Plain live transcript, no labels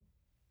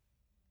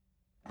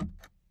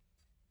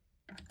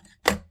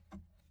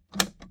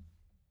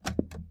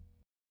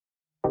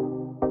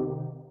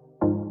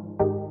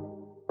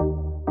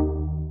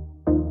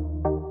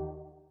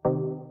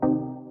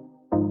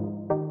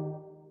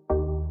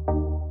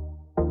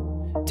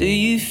Do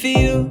you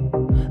feel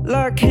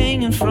like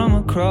hanging from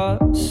a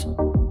cross?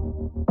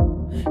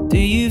 Do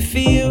you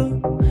feel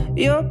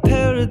your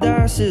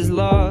paradise is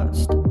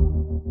lost?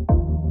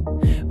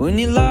 When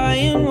you're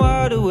lying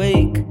wide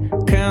awake,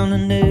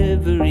 counting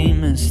every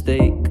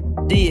mistake,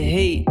 do you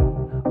hate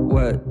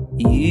what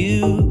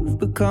you've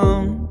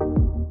become?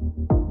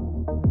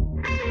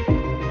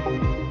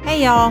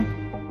 Hey y'all,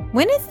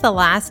 when is the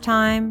last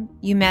time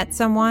you met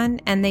someone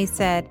and they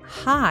said,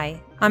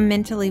 "Hi, I'm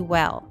mentally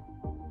well"?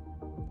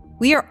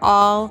 We are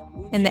all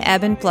in the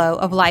ebb and flow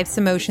of life's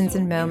emotions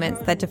and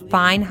moments that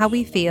define how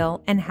we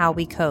feel and how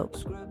we cope.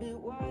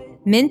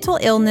 Mental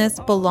illness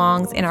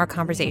belongs in our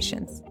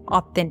conversations,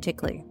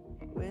 authentically.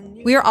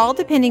 We are all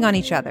depending on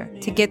each other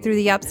to get through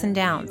the ups and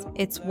downs.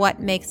 It's what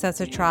makes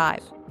us a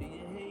tribe.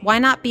 Why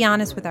not be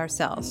honest with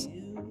ourselves?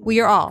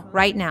 We are all,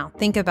 right now,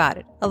 think about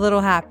it, a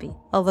little happy,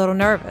 a little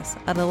nervous,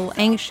 a little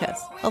anxious,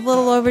 a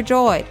little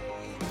overjoyed,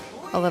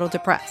 a little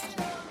depressed.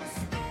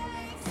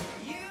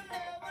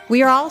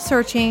 We are all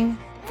searching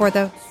for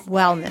the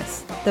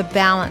wellness, the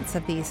balance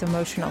of these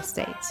emotional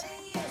states.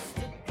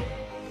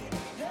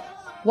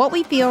 What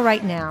we feel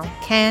right now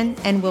can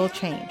and will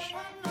change.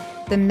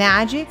 The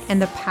magic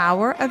and the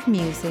power of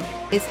music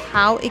is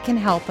how it can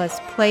help us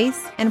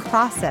place and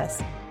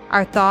process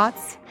our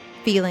thoughts,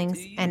 feelings,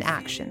 and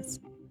actions.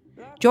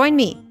 Join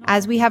me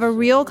as we have a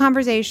real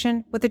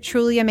conversation with a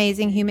truly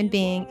amazing human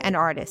being and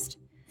artist.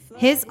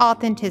 His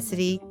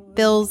authenticity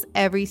fills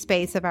every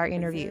space of our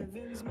interview.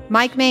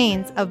 Mike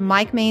Maines of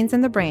Mike Maines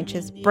and the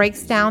Branches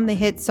breaks down the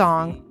hit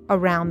song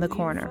Around the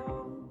Corner.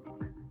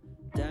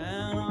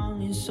 Down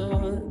on your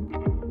sword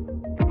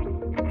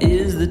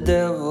is the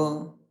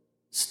devil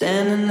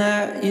standing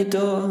at your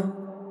door.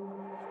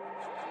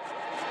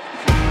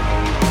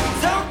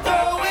 Don't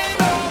throw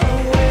it all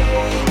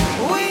away.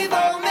 We've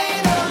all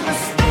made our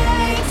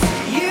mistakes.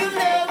 You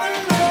never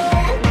know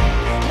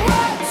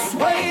what's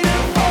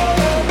waiting for.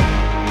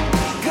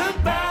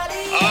 Goodbye to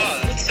you.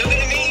 Oh, it's so good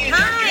to meet you,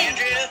 Hi.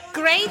 Dr. Andrea.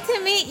 Great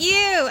to meet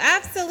you.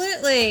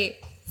 Absolutely.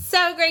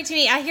 So great to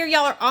meet you. I hear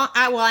y'all are on,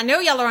 I know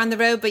y'all are on the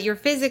road, but you're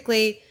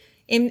physically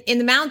in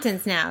the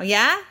mountains now,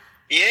 yeah?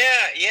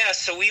 Yeah.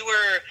 So we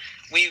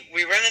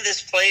rented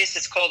this place.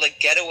 It's called a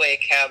getaway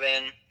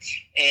cabin,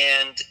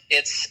 and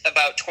it's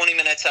about 20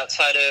 minutes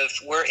outside of.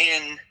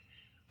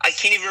 I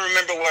can't even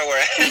remember where we're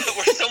at.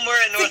 We're somewhere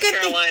in North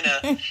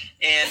Carolina,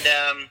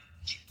 and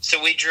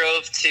so we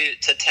drove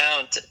to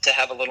town to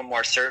have a little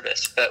more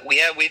service. But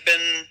we've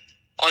been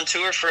on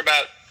tour for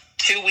about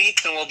 2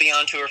 weeks, and we'll be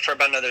on tour for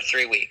about another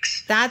 3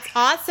 weeks. That's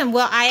awesome.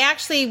 Well,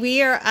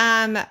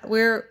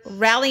 we're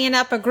rallying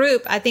up a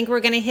group. I think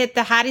we're going to hit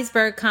the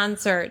Hattiesburg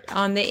concert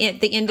on the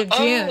end of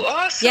June. Oh,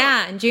 awesome.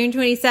 Yeah, on June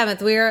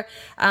 27th. We're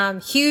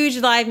huge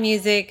live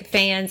music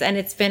fans, and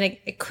it's been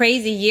a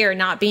crazy year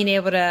not being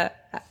able to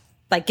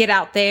get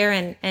out there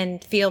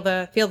and feel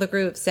the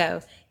groove.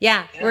 So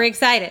yeah, we're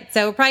excited.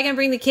 So we're probably going to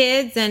bring the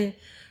kids and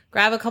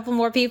grab a couple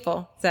more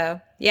people. So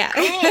yeah.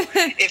 Cool.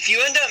 If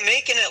you end up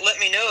making it, let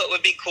me know. It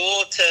would be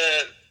cool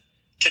to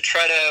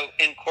try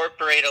to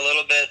incorporate a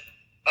little bit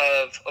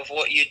of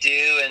what you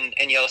do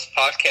and y'all's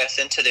podcast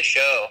into the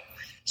show.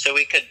 So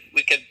we could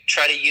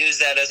try to use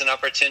that as an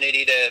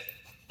opportunity to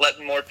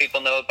let more people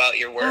know about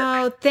your work.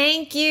 Oh,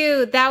 thank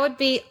you. That would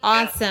be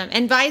awesome. Yeah.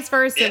 And vice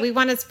versa. Yeah. We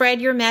want to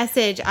spread your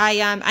message.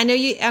 I know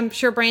you, I'm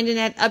sure Brandon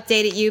had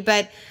updated you,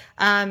 but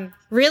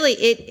really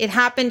it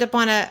happened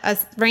upon a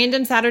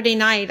random Saturday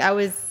night. I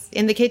was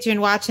in the kitchen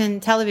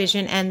watching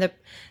television, and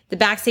the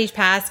Backstage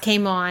Pass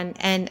came on,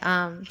 and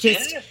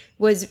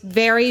was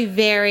very,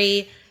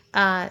 very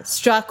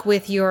struck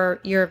with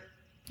your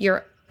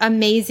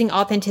amazing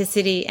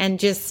authenticity, and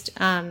just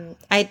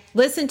I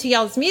listened to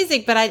y'all's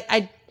music, but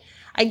I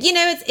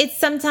it's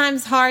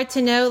sometimes hard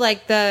to know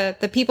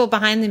the people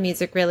behind the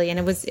music, really, and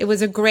it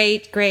was a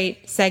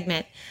great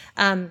segment.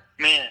 Man.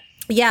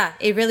 Yeah,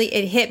 it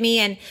hit me,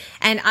 and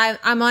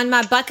I'm on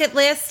my bucket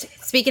list.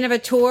 Speaking of a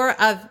tour,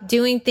 of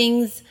doing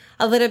things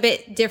a little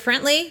bit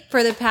differently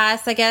for the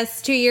past, I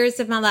guess, 2 years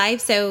of my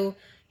life. So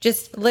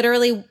just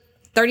literally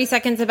 30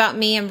 seconds about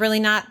me. I'm really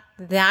not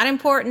that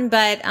important,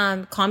 but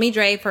call me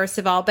Dre, first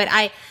of all. But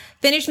I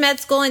finished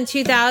med school in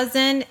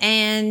 2000,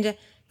 and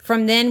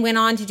from then went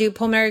on to do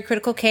pulmonary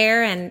critical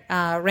care, and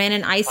ran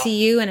an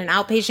ICU and an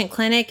outpatient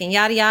clinic and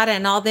yada yada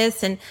and all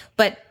this,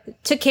 but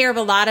took care of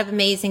a lot of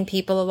amazing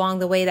people along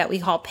the way that we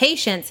call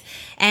patients.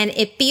 And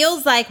it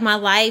feels like my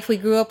life, we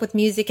grew up with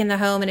music in the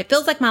home, and it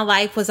feels like my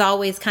life was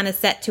always kind of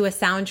set to a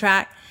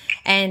soundtrack.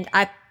 And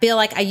I feel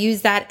like I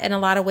use that in a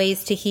lot of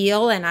ways to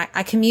heal. And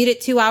I commuted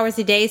 2 hours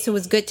a day, so it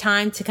was good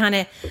time to kind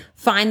of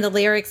find the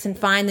lyrics and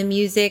find the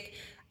music.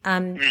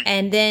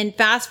 And then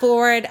fast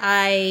forward,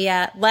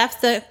 I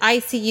left the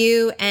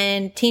ICU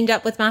and teamed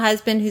up with my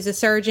husband, who's a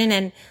surgeon,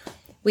 and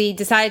we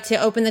decided to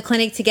open the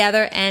clinic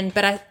together.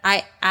 But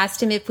I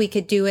asked him if we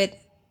could do it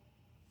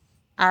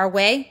our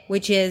way,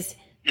 which is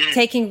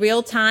taking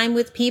real time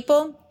with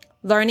people,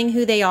 learning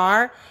who they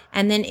are,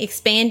 and then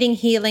expanding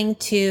healing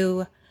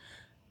to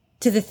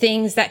to the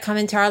things that come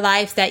into our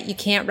lives that you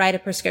can't write a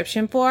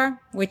prescription for,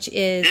 which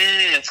is,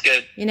 that's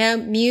good.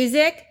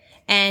 Music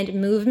and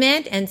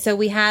movement. And so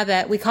we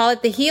call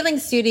it the Healing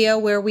Studio,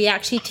 where we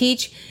actually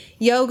teach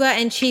yoga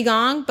and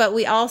Qigong, but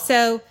we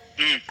also,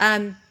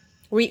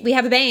 we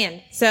have a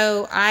band.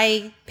 So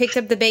I picked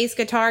up the bass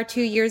guitar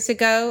 2 years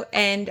ago,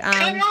 and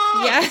Come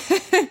on. yeah.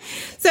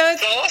 So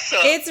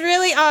it's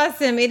really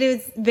awesome. It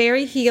is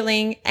very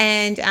healing,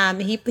 and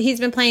he's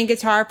been playing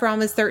guitar for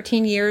almost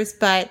 13 years,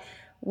 but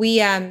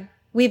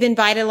we've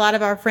invited a lot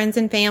of our friends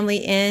and family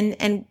in,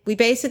 and we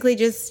basically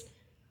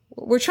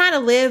we're trying to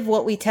live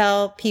what we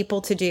tell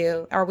people to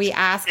do, or we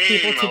ask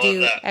people to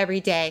do every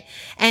day.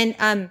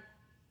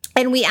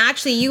 And we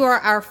actually, you are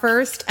our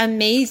first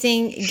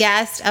amazing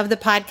guest of the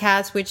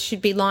podcast, which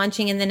should be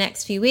launching in the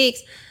next few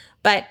weeks.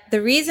 But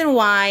the reason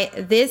why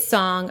this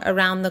song,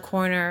 Around the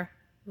Corner,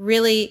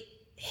 really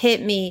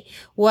hit me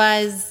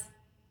was,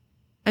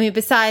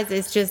 besides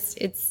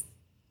it's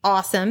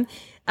awesome.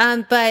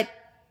 But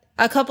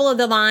a couple of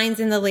the lines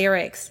in the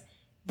lyrics,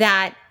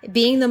 that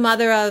being the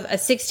mother of a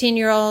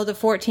 16-year-old, a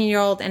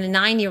 14-year-old, and a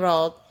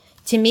 9-year-old,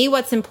 to me,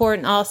 what's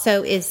important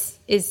also is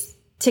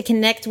to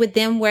connect with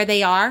them where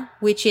they are,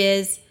 which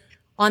is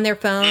on their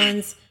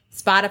phones,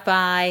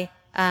 Spotify,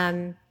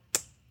 and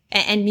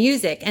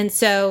music. And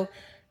so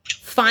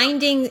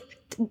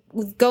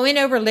going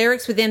over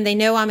lyrics with them, they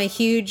know I'm a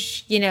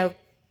huge,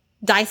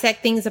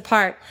 dissect things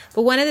apart.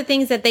 But one of the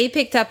things that they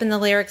picked up in the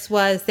lyrics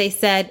was, they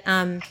said,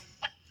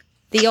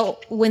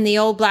 when the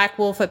old black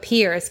wolf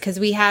appears, because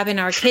we have in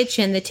our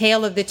kitchen the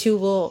tale of the two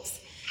wolves.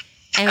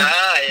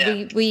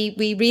 And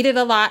we read it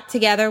a lot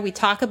together. We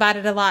talk about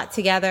it a lot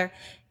together.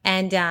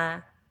 And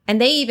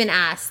they even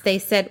asked, they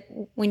said,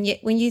 when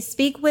you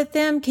speak with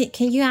them,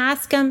 can you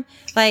ask them,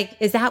 like,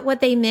 is that what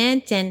they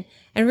meant? And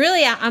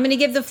really, I'm going to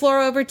give the floor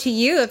over to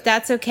you, if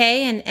that's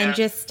okay. And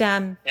just,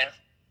 That's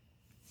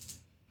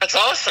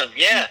awesome.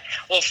 Yeah.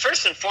 Well,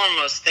 first and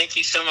foremost, thank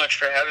you so much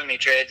for having me,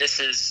 Dre.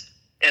 This is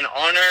an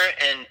honor,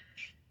 and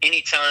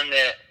anytime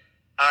that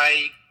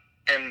I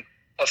am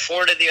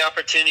afforded the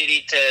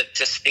opportunity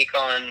to speak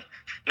on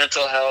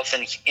mental health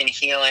and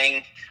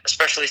healing,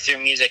 especially through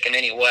music in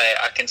any way,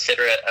 I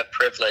consider it a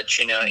privilege.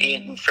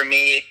 Even for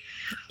me,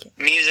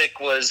 music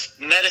was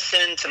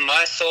medicine to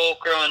my soul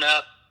growing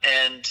up,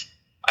 and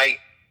I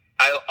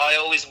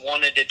always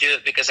wanted to do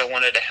it because I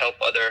wanted to help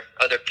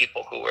other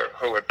people who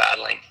were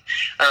battling.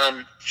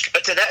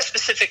 But to that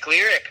specific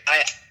lyric,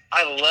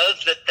 I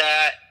love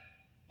that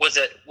was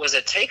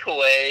a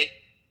takeaway.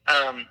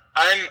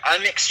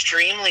 I'm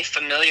extremely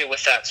familiar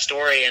with that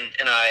story, and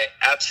I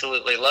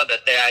absolutely love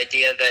it. The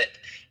idea that,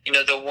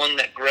 the one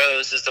that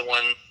grows is the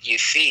one you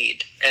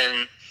feed.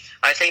 And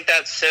I think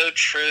that's so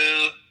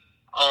true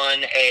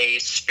on a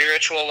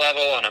spiritual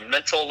level, on a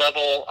mental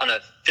level, on a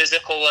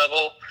physical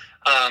level.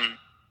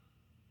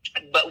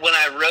 But when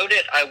I wrote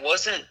it, I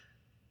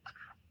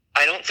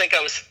don't think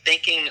I was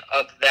thinking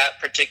of that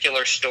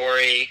particular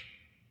story,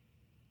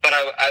 but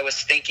I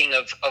was thinking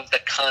of the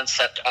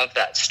concept of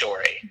that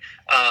story.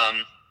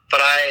 But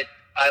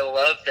I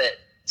love that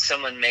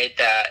someone made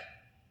that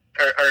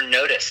or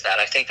noticed that.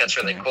 I think that's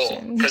really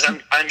cool, because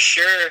I'm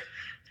sure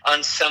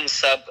on some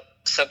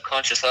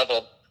subconscious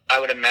level, I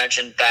would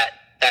imagine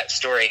that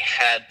story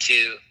had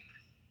to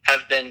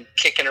have been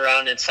kicking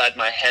around inside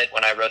my head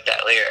when I wrote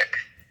that lyric.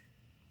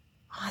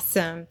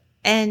 Awesome.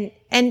 And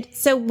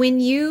so when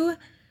you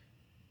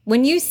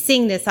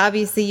sing this,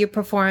 obviously you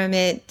perform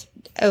it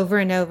over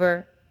and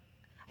over.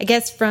 I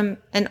guess from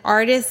an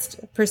artist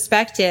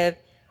perspective,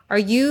 are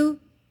you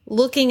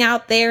looking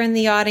out there in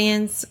the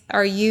audience?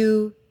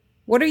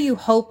 What are you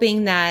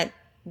hoping that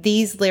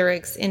these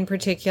lyrics in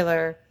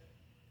particular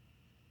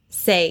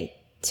say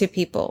to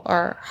people,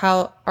 or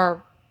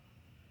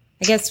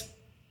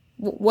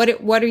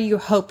what are you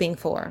hoping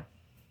for?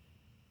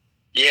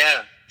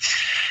 Yeah.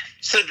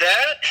 So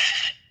that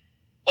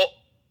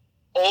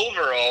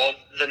overall,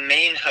 the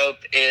main hope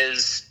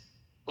is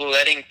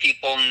letting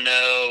people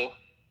know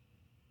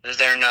that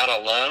they're not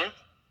alone,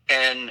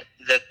 and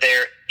that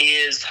there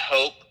is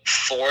hope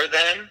for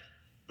them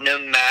no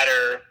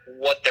matter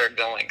what they're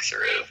going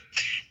through.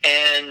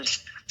 And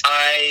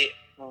I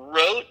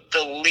wrote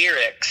the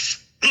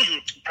lyrics,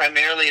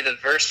 primarily the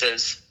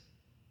verses,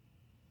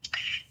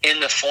 in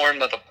the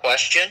form of a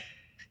question,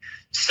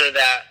 so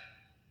that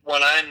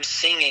when I'm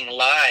singing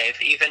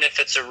live, even if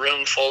it's a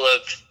room full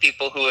of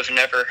people who have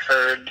never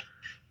heard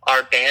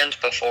our band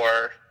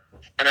before,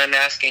 and I'm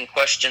asking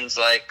questions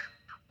like,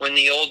 when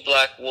the old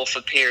black wolf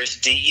appears,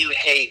 do you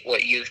hate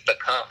what you've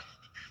become?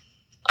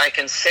 I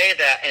can say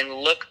that and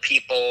look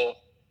people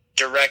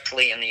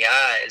directly in the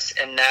eyes,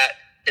 and that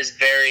is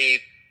very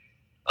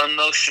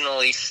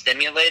emotionally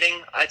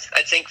stimulating, I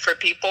think, for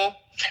people,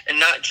 and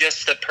not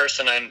just the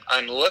person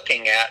I'm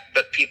looking at,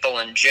 but people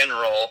in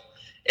general.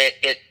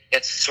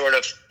 It's sort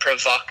of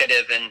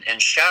provocative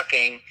and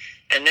shocking,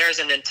 and there's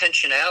an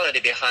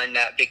intentionality behind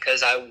that,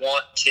 because I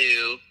want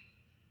to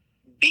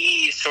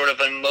be sort of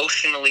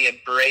emotionally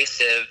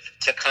abrasive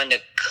to kind of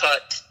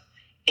cut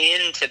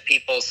into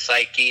people's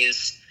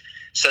psyches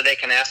so they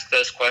can ask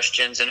those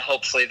questions, and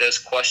hopefully those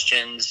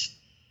questions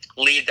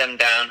lead them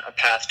down a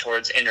path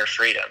towards inner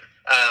freedom.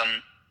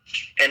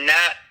 And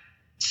that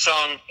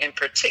song in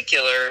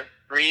particular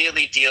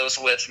really deals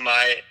with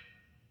my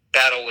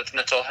battle with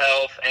mental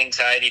health,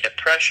 anxiety,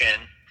 depression.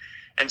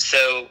 And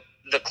so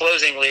the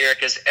closing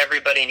lyric is,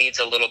 everybody needs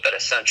a little bit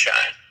of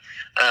sunshine.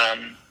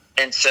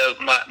 And so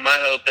my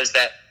hope is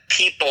that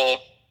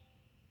people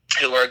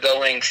who are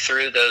going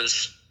through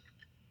those,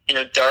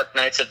 dark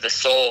nights of the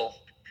soul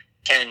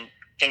can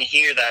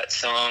hear that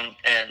song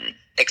and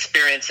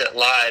experience it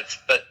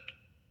live, but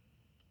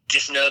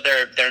just know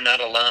they're not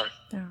alone.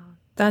 Oh,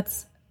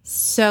 that's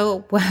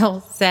so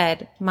well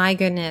said. My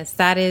goodness.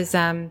 That is,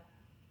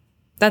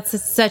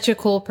 that's such a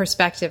cool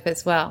perspective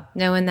as well.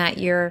 Knowing that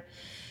you're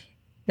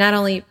not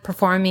only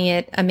performing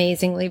it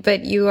amazingly,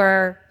 but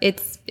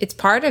it's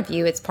part of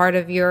you. It's part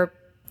of your,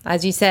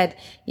 as you said,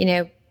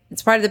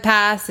 it's part of the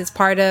past. It's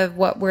part of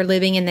what we're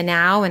living in the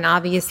now, and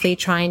obviously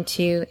trying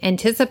to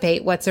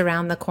anticipate what's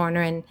around the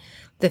corner, and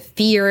the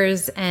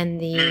fears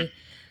and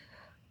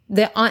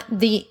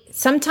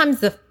sometimes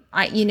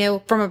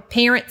from a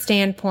parent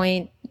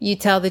standpoint, you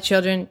tell the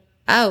children,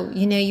 oh,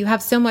 you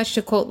have so much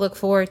to quote, look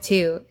forward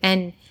to.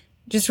 And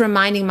just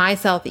reminding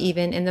myself,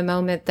 even in the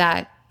moment,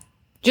 that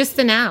just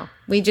the now,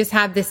 we just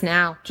have this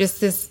now, just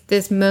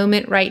this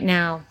moment right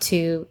now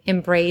to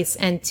embrace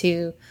and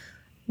to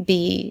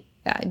be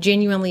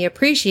genuinely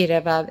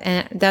appreciative of.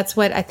 And that's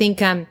what I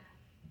think,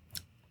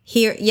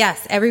 here,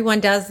 yes,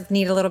 everyone does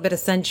need a little bit of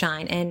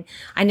sunshine. And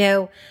I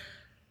know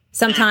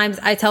sometimes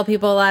I tell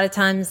people a lot of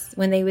times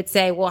when they would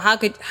say, well, how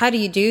do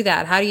you do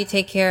that? How do you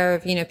take care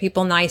of,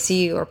 people in the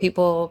ICU or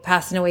people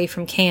passing away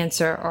from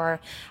cancer,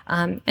 or,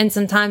 and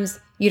sometimes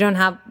you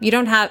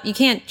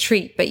can't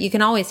treat, but you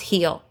can always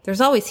heal. There's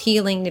always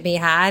healing to be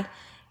had.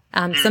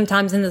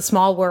 Sometimes in the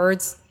small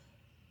words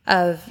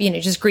of,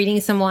 just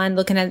greeting someone,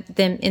 looking at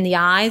them in the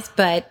eyes,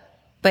 but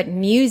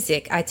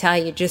music, I tell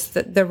you, just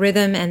the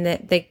rhythm and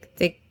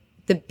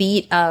the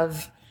beat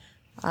of,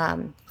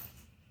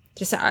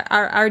 just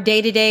our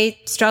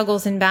day-to-day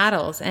struggles and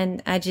battles.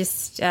 And I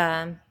just,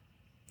 and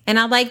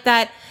I like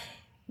that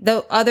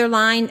the other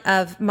line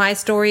of my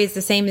story is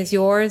the same as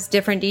yours,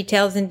 different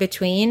details in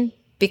between,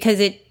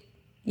 because a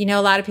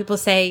lot of people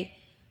say,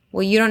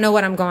 well, you don't know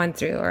what I'm going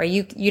through, or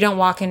you don't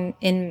walk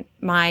in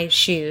my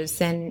shoes.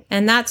 And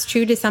that's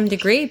true to some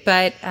degree,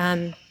 but,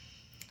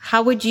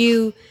 how would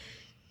you,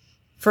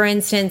 for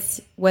instance,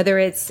 whether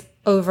it's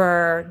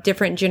over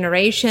different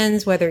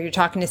generations, whether you're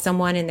talking to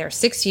someone in their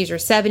 60s or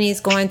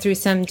 70s going through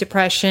some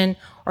depression,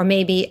 or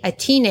maybe a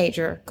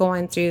teenager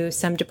going through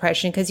some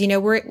depression, because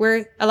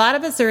we're a lot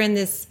of us are in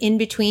this in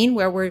between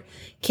where we're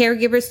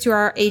caregivers to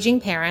our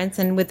aging parents,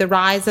 and with the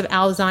rise of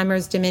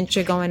Alzheimer's,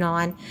 dementia going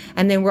on,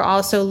 and then we're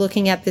also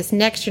looking at this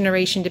next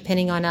generation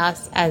depending on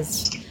us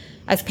as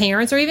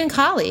parents or even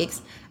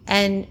colleagues,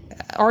 and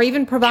or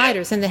even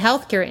providers in the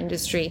healthcare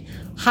industry.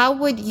 How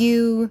would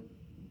you,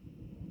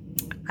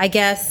 I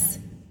guess,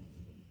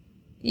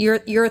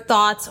 your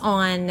thoughts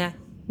on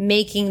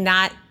making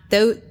that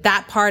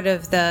part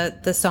of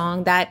the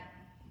song, that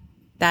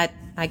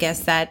I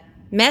guess that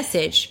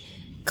message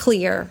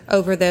clear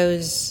over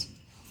those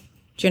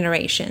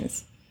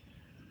generations?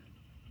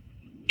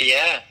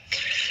 Yeah,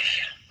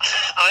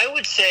 I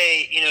would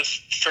say,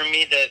 for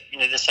me,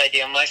 that this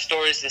idea, my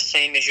story is the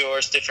same as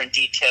yours, different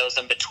details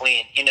in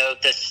between.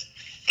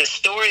 The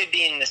story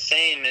being the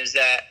same is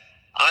that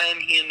I am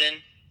human.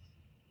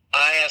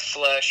 I have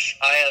flesh,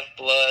 I have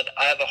blood,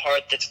 I have a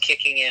heart that's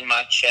kicking in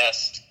my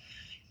chest,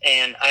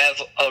 and I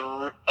have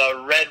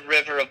a red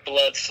river of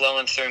blood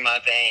flowing through my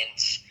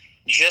veins,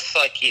 just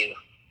like you.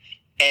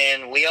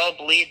 And we all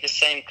bleed the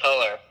same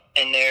color,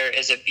 and there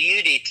is a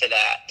beauty to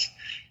that.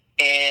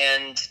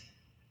 And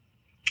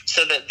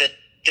so the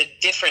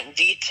different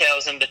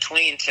details in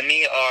between to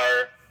me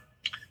are,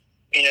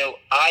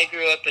 I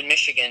grew up in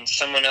Michigan,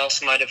 someone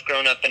else might have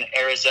grown up in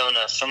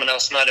Arizona, someone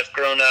else might have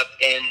grown up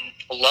in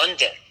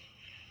London.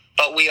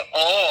 But we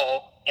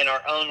all, in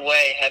our own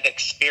way, have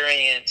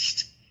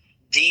experienced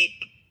deep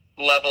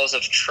levels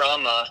of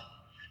trauma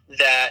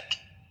that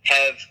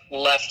have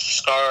left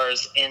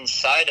scars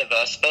inside of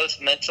us,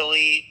 both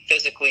mentally,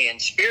 physically, and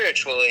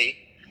spiritually.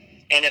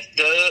 And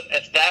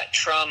if that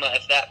trauma,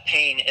 if that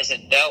pain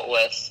isn't dealt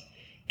with,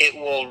 it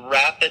will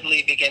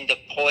rapidly begin to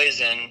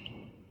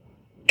poison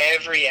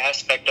every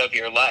aspect of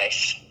your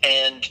life.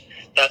 And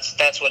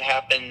that's what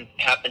happened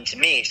to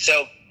me.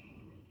 So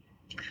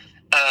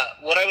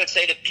what I would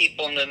say to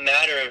people, no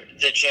matter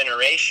the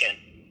generation,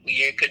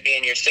 you could be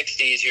in your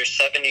 60s, your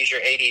 70s,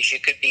 your 80s, you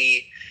could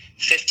be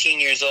 15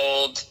 years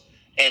old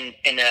in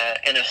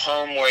a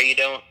home where you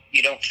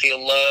don't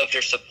feel loved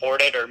or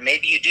supported, or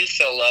maybe you do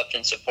feel loved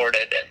and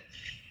supported.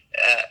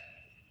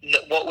 And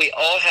what we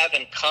all have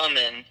in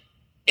common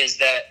is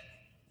that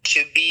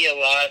to be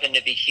alive and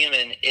to be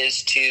human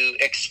is to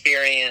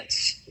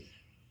experience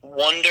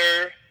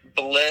wonder,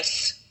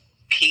 bliss,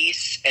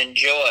 peace, and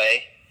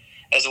joy,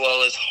 as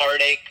well as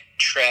heartache,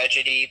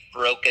 tragedy,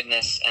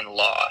 brokenness, and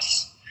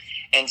loss.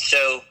 And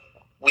so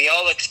we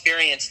all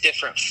experience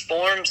different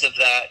forms of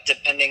that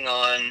depending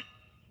on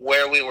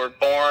where we were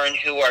born,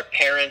 who our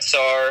parents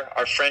are,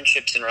 our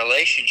friendships and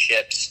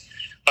relationships.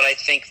 But I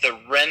think the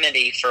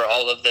remedy for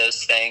all of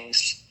those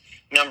things,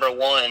 number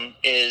one,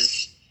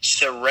 is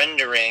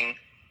surrendering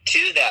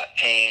to that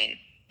pain,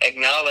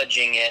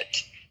 acknowledging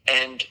it,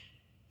 and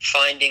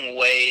finding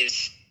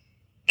ways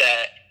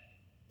that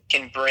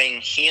can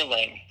bring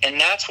healing. And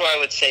that's where I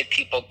would say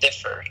people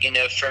differ. You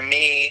know, for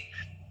me,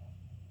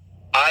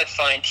 I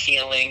find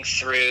healing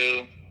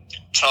through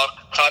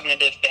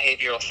cognitive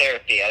behavioral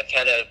therapy. I've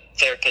had a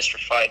therapist for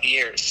 5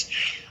 years.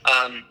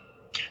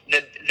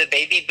 The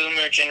baby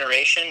boomer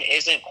generation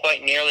isn't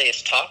quite nearly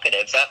as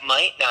talkative. That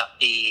might not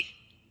be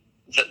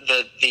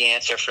the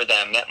answer for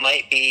them. That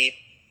might be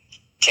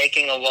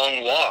taking a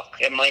long walk.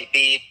 It might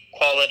be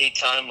quality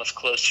time with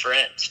close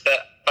friends.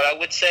 But I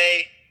would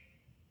say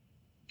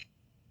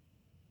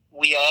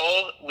we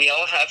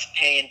all have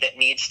pain that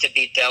needs to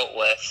be dealt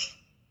with,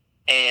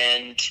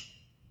 and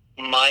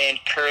my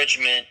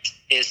encouragement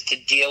is to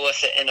deal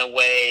with it in a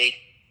way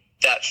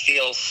that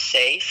feels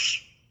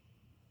safe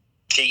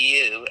to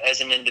you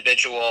as an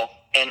individual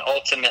and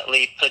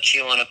ultimately puts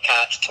you on a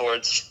path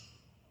towards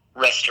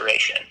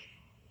restoration.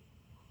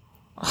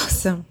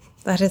 Awesome.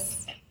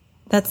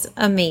 That's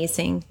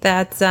amazing.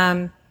 That's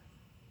I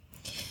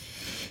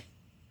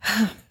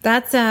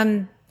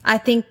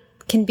think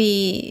can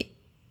be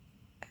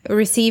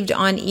received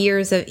on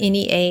ears of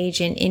any age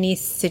in any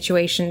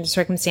situation,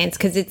 circumstance,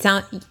 because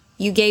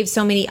you gave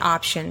so many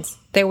options.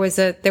 There was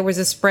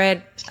a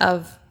spread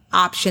of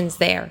options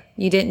there.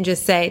 You didn't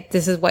just say,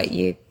 this is what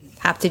you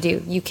have to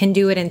do. You can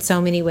do it in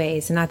so many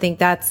ways. And I think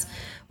that's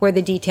where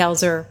the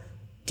details are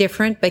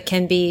different, but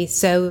can be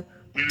so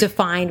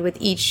defined with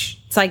each.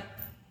 It's like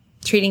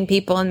treating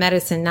people in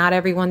medicine. Not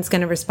everyone's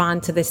going to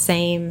respond to the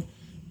same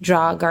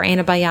drug or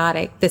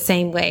antibiotic the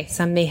same way.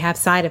 Some may have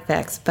side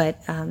effects,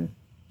 but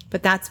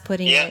that's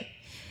putting it.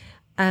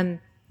 And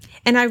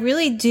I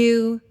really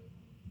do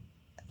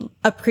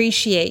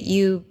appreciate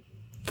you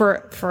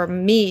for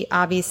me,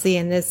 obviously,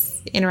 in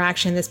this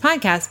interaction, this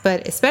podcast,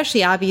 but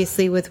especially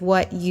obviously with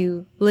what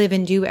you live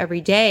and do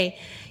every day.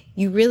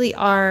 You really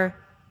are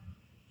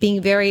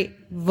being very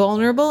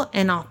vulnerable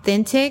and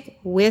authentic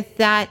with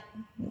that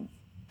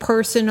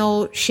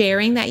personal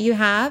sharing that you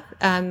have,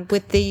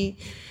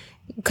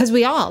 because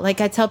we all,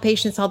 like I tell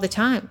patients all the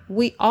time,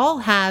 we all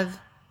have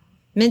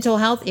mental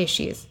health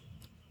issues.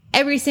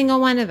 Every single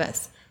one of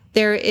us.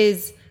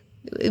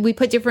 We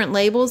put different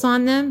labels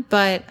on them,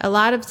 but a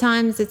lot of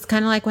times it's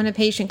kind of like when a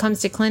patient comes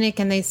to clinic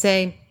and they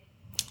say,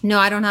 no,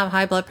 I don't have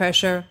high blood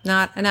pressure, and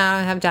I don't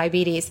have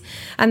diabetes.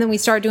 And then we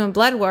start doing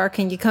blood work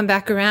and you come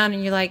back around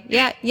and you're like,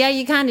 yeah,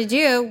 you kind of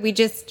do. We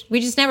just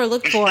never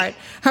looked for it,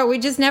 or we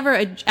just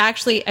never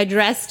actually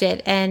addressed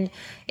it. And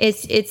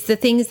it's the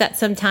things that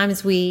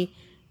sometimes we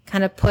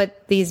kind of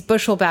put these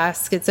bushel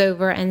baskets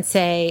over and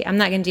say, I'm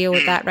not going to deal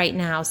with that right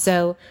now.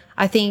 So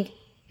I think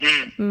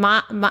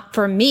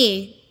for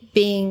me,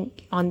 being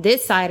on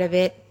this side of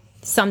it,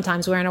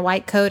 sometimes wearing a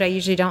white coat, I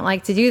usually don't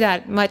like to do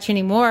that much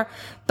anymore,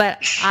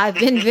 but I've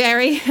been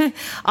very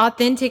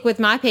authentic with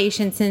my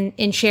patients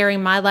in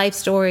sharing my life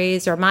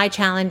stories or my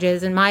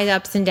challenges and my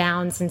ups and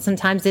downs. And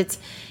sometimes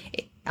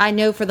I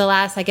know for the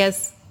last,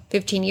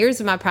 15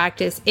 years of my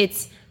practice,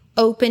 it's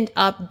opened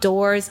up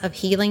doors of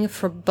healing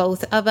for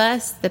both of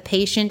us, the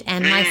patient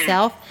and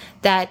myself,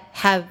 that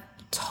have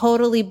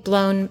totally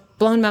blown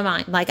my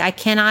mind. Like, I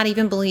cannot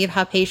even believe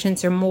how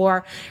patients are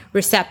more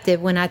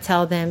receptive when I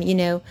tell them,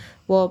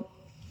 well,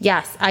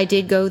 yes, I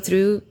did go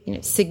through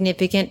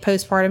significant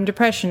postpartum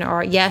depression,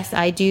 or yes,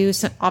 I do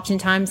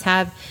oftentimes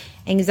have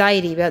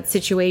anxiety about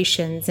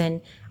situations.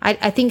 And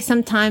I think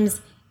sometimes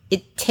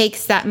it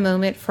takes that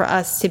moment for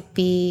us to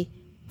be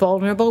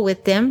vulnerable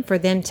with them, for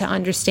them to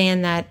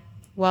understand that,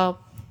 well,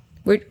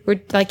 we're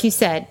like you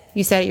said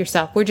it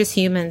yourself, we're just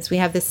humans. We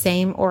have the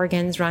same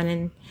organs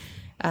running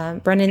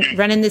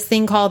this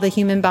thing called the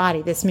human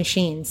body, this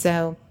machine.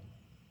 So,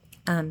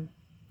 yeah.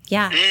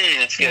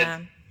 That's good.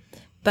 Yeah.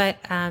 But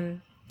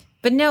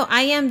no,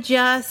 I am I'm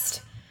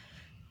just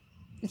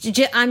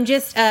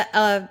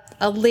a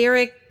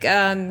lyric,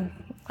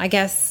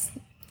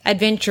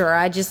 adventurer.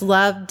 I just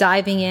love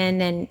diving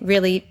in and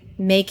really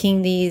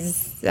making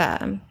these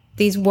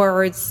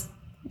words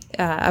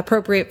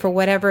appropriate for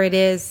whatever it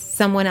is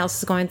someone else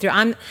is going through.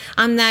 I'm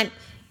that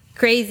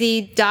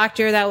crazy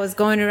doctor that was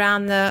going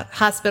around the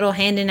hospital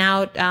handing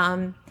out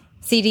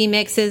CD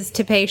mixes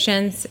to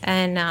patients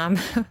and I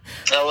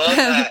love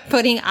that.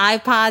 putting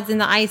iPods in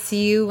the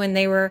ICU when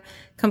they were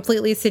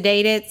completely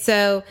sedated.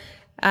 So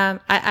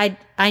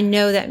I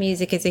know that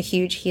music is a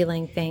huge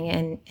healing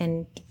thing,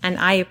 and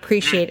I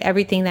appreciate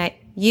everything that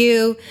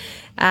you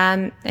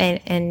and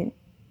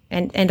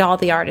all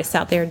the artists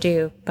out there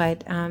do.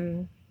 But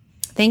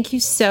thank you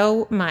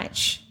so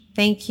much.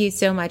 Thank you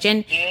so much.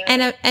 And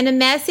a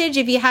message,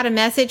 if you had a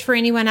message for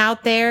anyone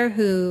out there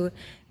who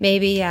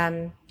maybe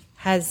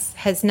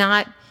has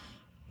not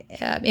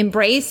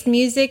embraced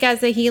music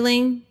as a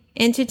healing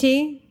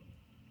entity.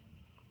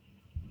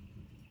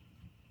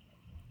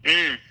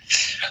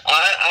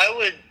 I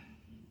would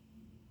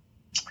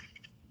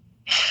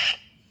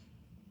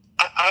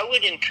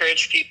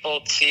encourage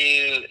people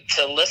to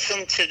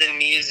listen to the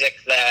music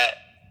that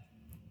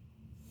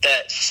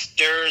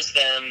stirs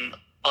them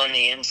on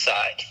the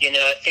inside. You know,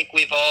 I think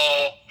we've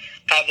all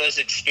have those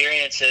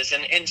experiences,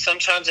 and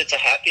sometimes it's a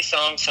happy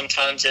song,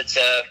 sometimes it's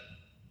a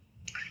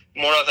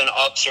more of an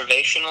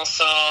observational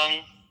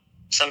song,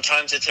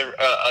 sometimes it's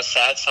a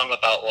sad song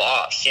about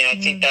loss. You know, I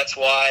think that's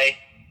why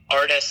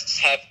artists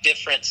have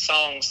different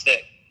songs that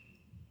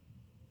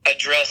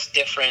address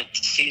different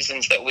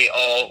seasons that we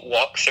all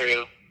walk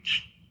through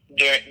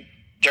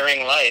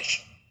during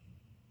life.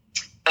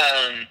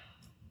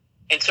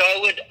 And so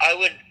I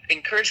would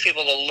encourage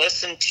people to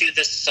listen to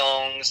the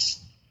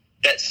songs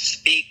that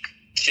speak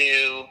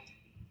to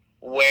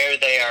where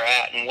they are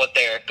at and what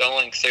they are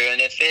going through.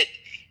 And if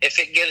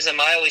it gives them,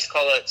 I always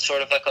call it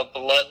sort of like a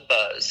blood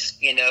buzz,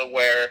 you know,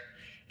 where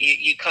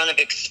you kind of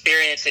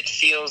experience, it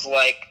feels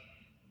like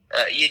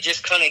you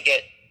just kind of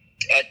get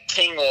a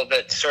tingle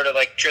that sort of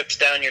like drips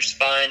down your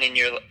spine,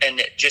 and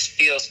it just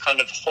feels kind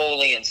of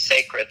holy and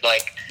sacred.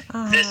 Like,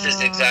 this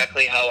is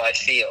exactly how I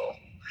feel.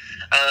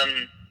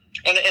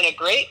 And a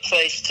great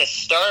place to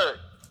start,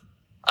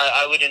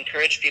 I would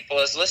encourage people,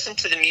 is listen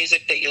to the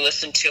music that you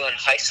listened to in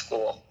high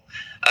school.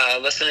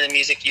 Listen to the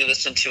music you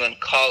listened to in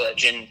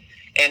college, and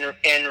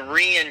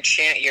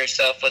re-enchant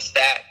yourself with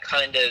that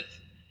kind of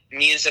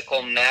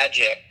musical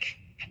magic.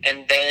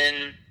 And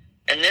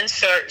then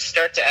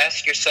start to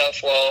ask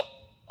yourself, well,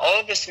 all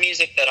of this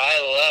music that I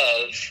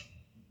love,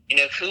 you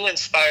know, who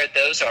inspired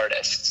those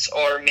artists?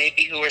 Or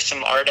maybe who are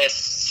some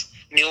artists,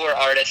 newer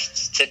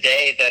artists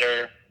today that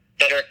are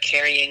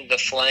carrying the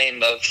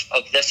flame of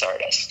this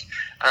artist?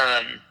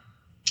 And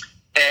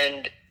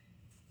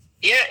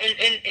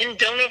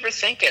don't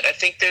overthink it. I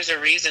think there's a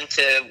reason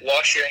to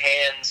wash your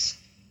hands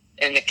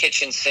in the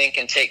kitchen sink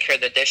and take care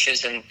of the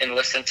dishes and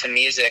listen to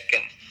music,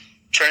 and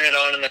turn it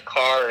on in the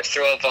car or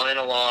throw a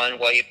vinyl on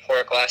while you pour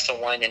a glass of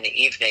wine in the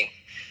evening.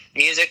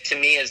 Music to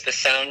me is the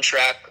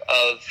soundtrack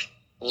of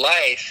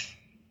life,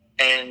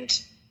 and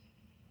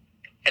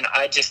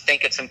I just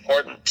think it's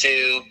important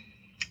to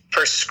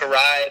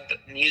prescribe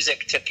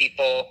music to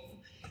people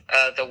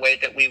the way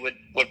that we would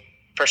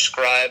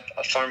prescribe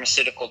a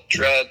pharmaceutical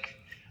drug.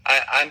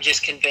 I'm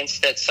just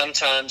convinced that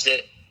sometimes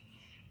the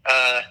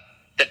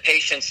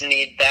patients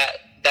need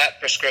that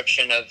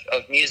prescription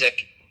of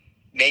music,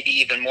 maybe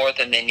even more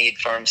than they need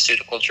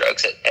pharmaceutical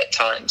drugs at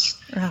times.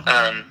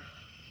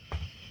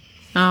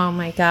 Oh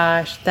my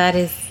gosh, that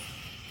is...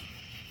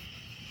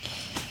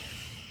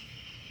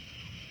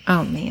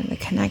 Oh man, the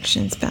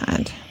connection's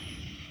bad.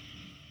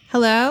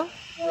 Hello?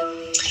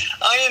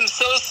 I am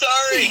so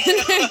sorry.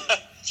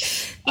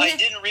 I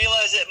didn't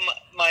realize that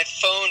my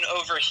phone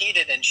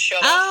overheated and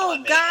shut off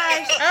on me. Oh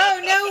gosh. Oh,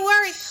 no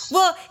worries.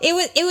 Well,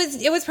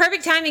 it was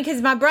perfect timing,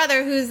 because my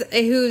brother,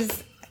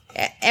 who's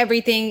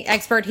everything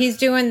expert, he's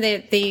doing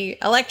the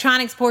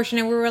electronics portion,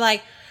 and we were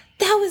like,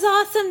 that was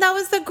awesome. That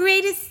was the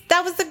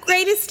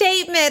greatest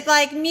statement.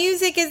 Like,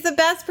 music is the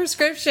best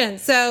prescription.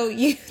 So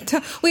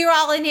we were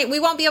all in here.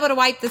 We won't be able to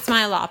wipe the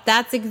smile off.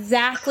 That's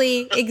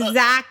exactly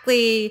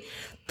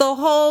the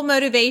whole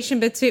motivation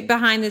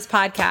behind this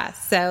podcast.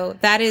 So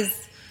that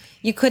is,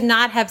 you could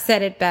not have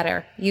said it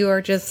better. You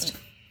are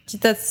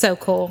that's so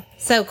cool.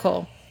 So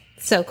cool.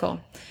 So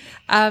cool.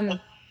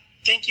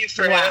 Thank you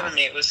for having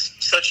me. It was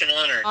such an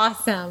honor.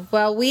 Awesome.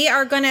 Well, we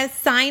are going to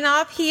sign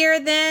off here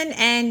then,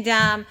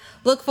 and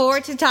look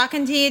forward to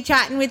talking to you,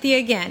 chatting with you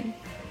again.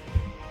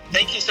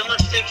 Thank you so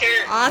much. Take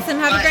care. Awesome.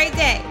 Have a great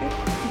day.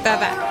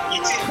 Bye-bye.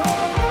 You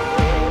too.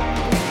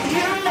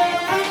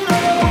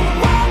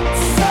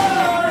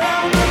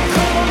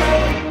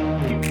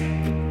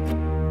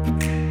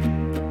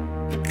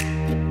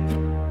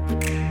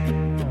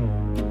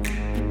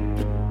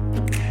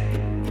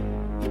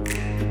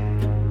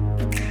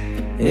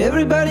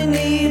 Everybody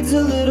needs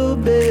a little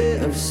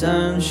bit of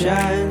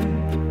sunshine,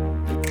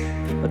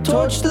 a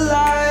torch to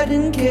light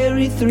and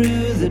carry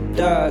through the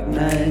dark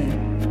night.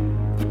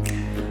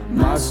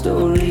 My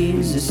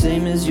story's the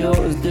same as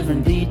yours,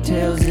 different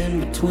details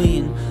in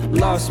between.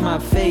 Lost my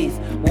faith,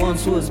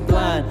 once was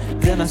blind,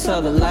 then I saw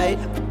the light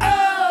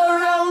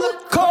around the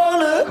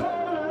corner.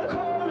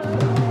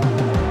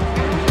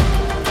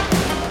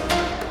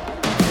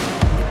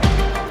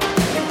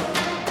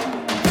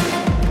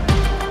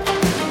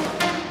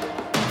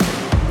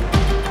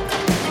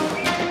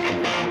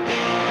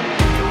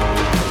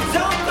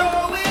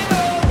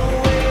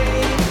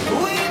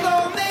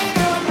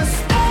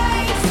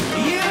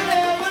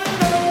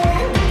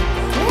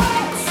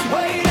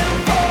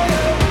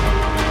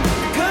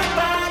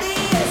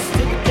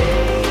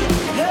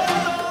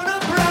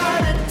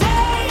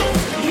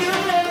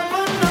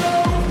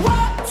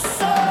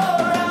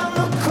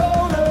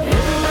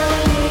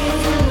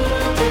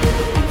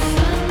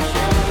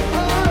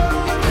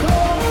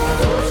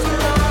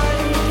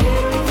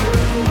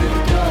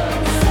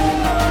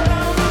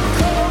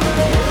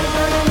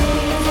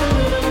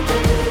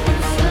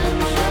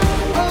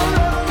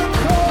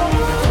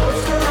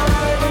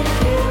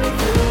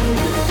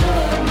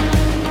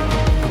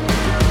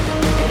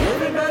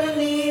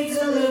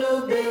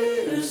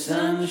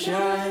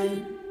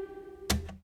 Sunshine.